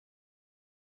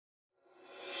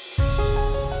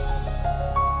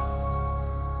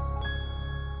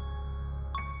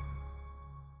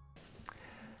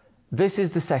This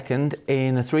is the second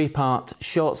in a three-part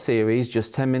short series,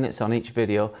 just 10 minutes on each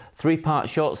video, three-part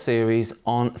short series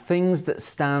on things that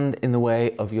stand in the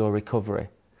way of your recovery,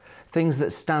 things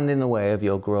that stand in the way of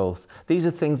your growth. These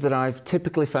are things that I've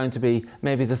typically found to be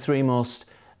maybe the three most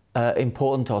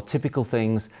important or typical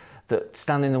things that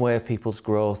stand in the way of people's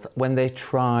growth when they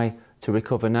try to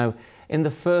recover. Now, in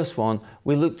the first one,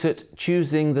 we looked at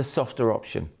choosing the softer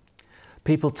option.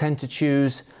 People tend to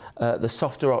choose the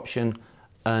softer option,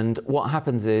 and what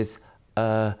happens is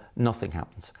nothing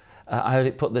happens. I heard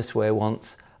it put this way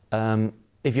once: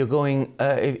 if you're going,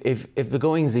 if the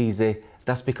going's easy,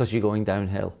 that's because you're going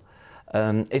downhill.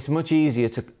 It's much easier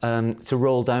to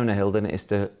roll down a hill than it is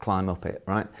to climb up it,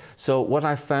 right? So what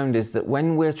I've found is that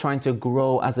when we're trying to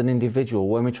grow as an individual,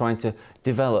 when we're trying to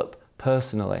develop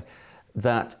personally,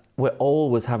 that we're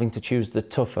always having to choose the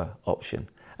tougher option.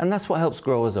 And that's what helps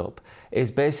grow us up, is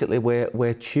basically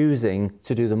we're choosing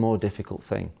to do the more difficult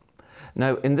thing.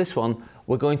 Now, in this one,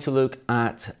 we're going to look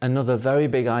at another very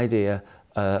big idea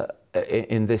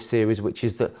in this series, which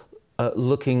is that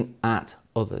looking at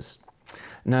others.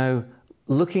 Now,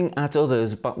 looking at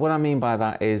others, but what I mean by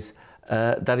that is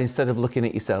that instead of looking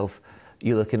at yourself,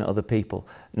 you're looking at other people.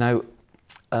 Now,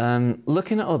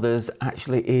 looking at others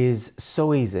actually is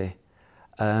so easy.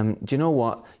 Do you know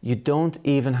what? You don't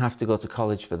even have to go to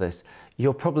college for this.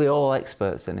 You're probably all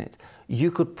experts in it.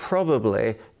 You could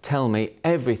probably tell me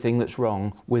everything that's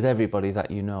wrong with everybody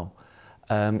that you know.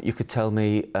 You could tell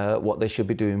me what they should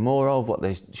be doing more of, what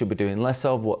they should be doing less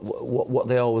of, what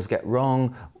they always get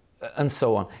wrong, and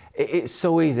so on. It's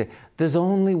so easy. There's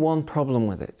only one problem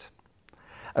with it.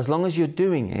 As long as you're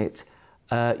doing it,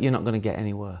 you're not going to get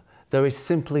anywhere. There is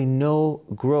simply no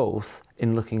growth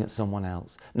in looking at someone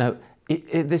else. Now,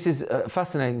 this is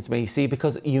fascinating to me, you see,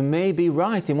 because you may be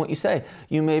right in what you say.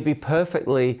 You may be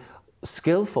perfectly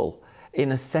skillful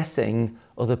in assessing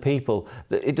other people.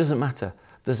 It doesn't matter.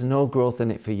 There's no growth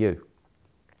in it for you.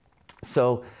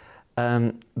 So,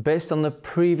 based on the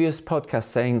previous podcast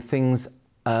saying things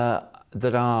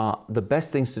that are the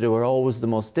best things to do are always the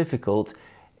most difficult,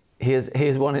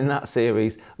 here's one in that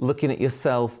series: looking at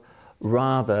yourself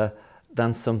rather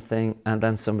than something and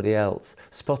then somebody else.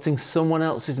 Spotting someone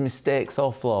else's mistakes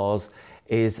or flaws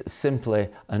is simply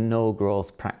a no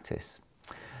growth practice.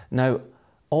 Now,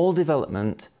 all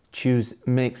development involves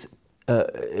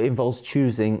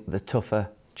choosing the tougher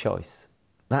choice.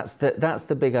 That's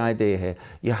the big idea here.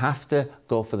 You have to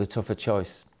go for the tougher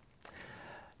choice.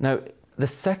 Now, the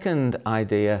second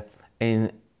idea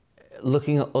in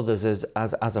looking at others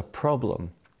as a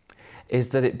problem is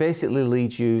that it basically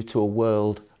leads you to a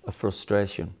world of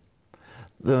frustration.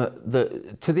 To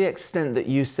the extent that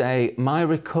you say, my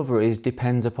recovery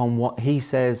depends upon what he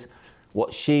says,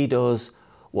 what she does,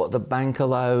 what the bank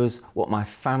allows, what my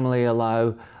family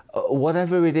allow,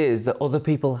 whatever it is that other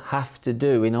people have to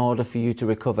do in order for you to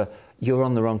recover, you're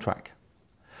on the wrong track.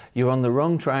 You're on the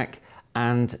wrong track,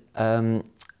 and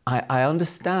I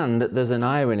understand that there's an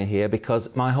irony here,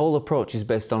 because my whole approach is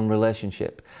based on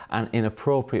relationship and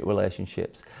inappropriate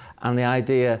relationships, and the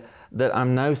idea that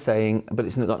I'm now saying, but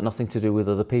it's got nothing to do with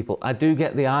other people. I do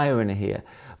get the irony here,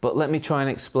 but let me try and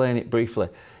explain it briefly.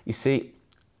 You see,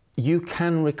 you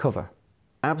can recover.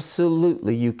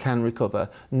 Absolutely, you can recover,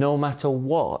 no matter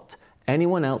what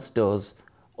anyone else does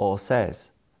or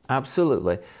says.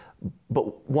 Absolutely.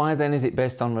 But why then is it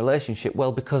based on relationship?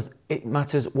 Well, because it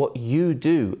matters what you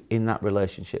do in that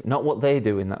relationship, not what they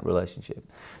do in that relationship.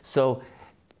 So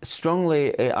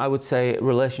strongly, I would say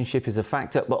relationship is a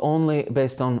factor, but only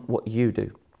based on what you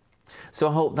do. So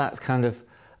I hope that kind of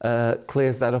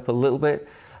clears that up a little bit.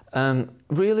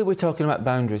 Really, we're talking about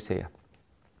boundaries here.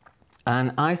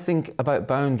 And I think about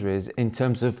boundaries in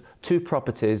terms of two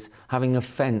properties having a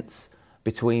fence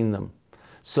between them.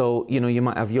 So, you know, you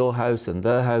might have your house and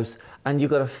their house, and you've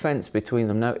got a fence between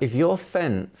them. Now, if your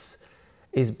fence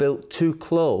is built too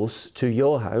close to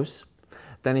your house,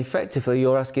 then effectively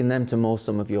you're asking them to mow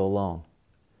some of your lawn.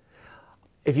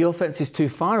 If your fence is too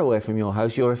far away from your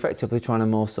house, you're effectively trying to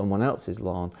mow someone else's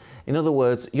lawn. In other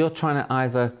words, you're trying to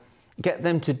either get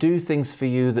them to do things for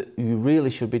you that you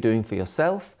really should be doing for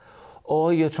yourself,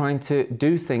 or you're trying to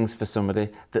do things for somebody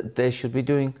that they should be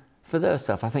doing for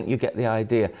themselves. I think you get the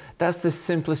idea. That's the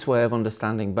simplest way of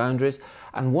understanding boundaries.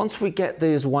 And once we get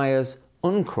these wires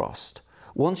uncrossed,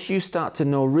 once you start to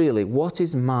know really what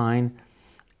is mine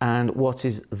and what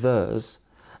is theirs,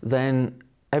 then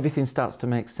everything starts to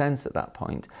make sense at that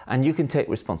point. And you can take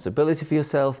responsibility for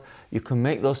yourself, you can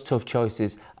make those tough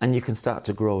choices, and you can start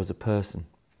to grow as a person.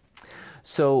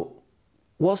 So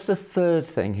what's the third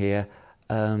thing here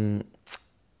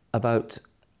about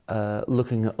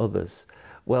looking at others?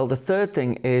 Well, the third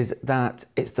thing is that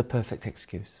it's the perfect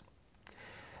excuse.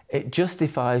 It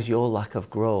justifies your lack of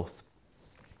growth.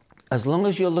 As long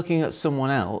as you're looking at someone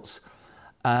else,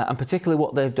 and particularly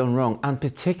what they've done wrong, and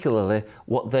particularly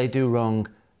what they do wrong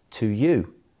to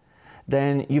you,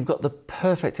 then you've got the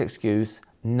perfect excuse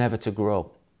never to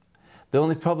grow. The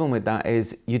only problem with that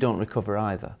is you don't recover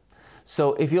either.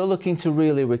 So if you're looking to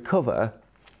really recover,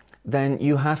 then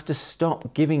you have to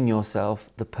stop giving yourself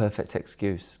the perfect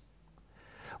excuse.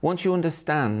 Once you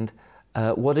understand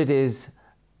what it is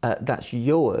that's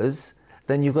yours,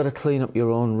 then you've got to clean up your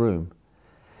own room.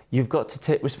 You've got to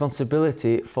take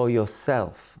responsibility for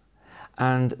yourself.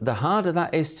 And the harder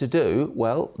that is to do,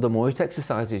 well, the more it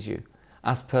exercises you,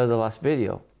 as per the last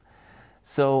video.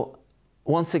 So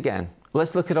once again,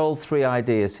 let's look at all three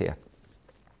ideas here.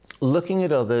 Looking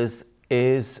at others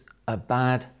is a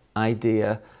bad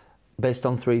idea based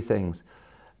on three things.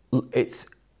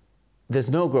 There's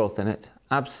no growth in it,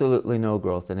 absolutely no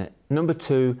growth in it. Number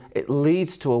two, it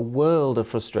leads to a world of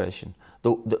frustration.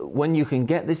 When you can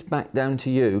get this back down to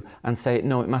you and say,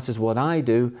 no, it matters what I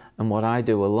do and what I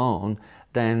do alone,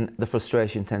 then the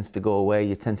frustration tends to go away.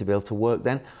 You tend to be able to work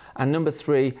then. And number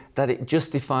three, that it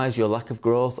justifies your lack of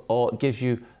growth or gives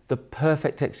you the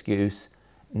perfect excuse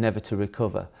never to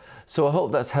recover. So I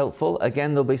hope that's helpful.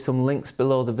 Again, there'll be some links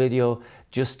below the video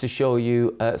just to show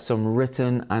you some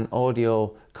written and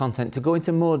audio content to go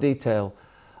into more detail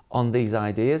on these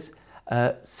ideas.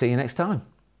 See you next time.